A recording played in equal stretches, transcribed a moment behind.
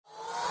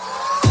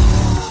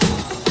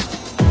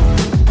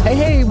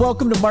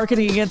welcome to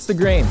Marketing Against the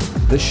Grain,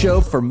 the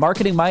show for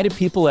marketing-minded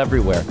people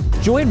everywhere.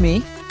 Join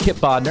me, Kipp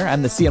Bodnar,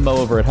 I'm the CMO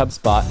over at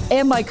HubSpot,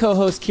 and my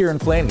co-host Kieran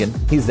Flanagan,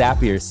 he's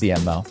Zapier's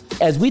CMO,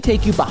 as we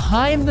take you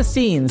behind the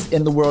scenes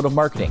in the world of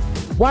marketing.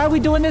 Why are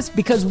we doing this?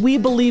 Because we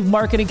believe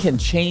marketing can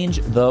change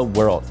the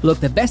world.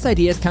 Look, the best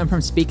ideas come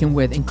from speaking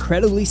with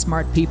incredibly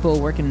smart people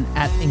working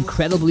at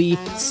incredibly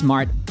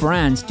smart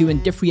brands, doing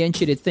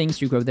differentiated things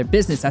to grow their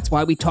business. That's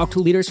why we talk to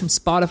leaders from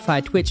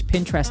Spotify, Twitch,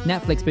 Pinterest,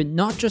 Netflix, but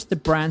not just the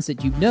brands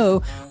that you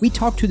know. We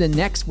talk to the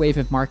next wave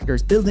of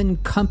marketers, building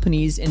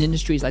companies in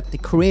industries like the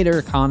creator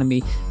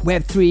economy,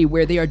 Web3,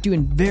 where they are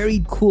doing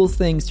very cool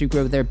things to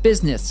grow their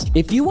business.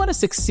 If you want to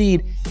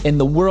succeed in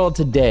the world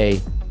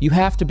today, you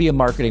have to be a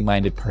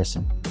marketing-minded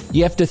person.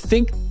 You have to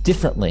think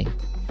differently,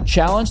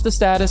 challenge the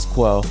status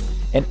quo,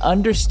 and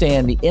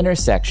understand the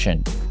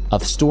intersection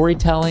of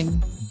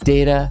storytelling,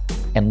 data,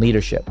 and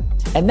leadership.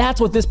 And that's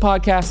what this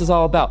podcast is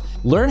all about.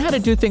 Learn how to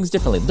do things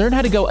differently. Learn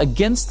how to go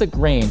against the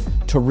grain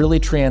to really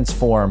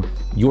transform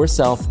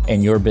yourself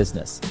and your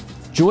business.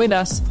 Join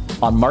us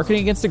on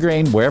Marketing Against the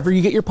Grain, wherever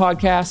you get your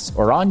podcasts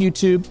or on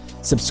YouTube.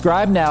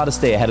 Subscribe now to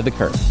stay ahead of the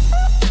curve.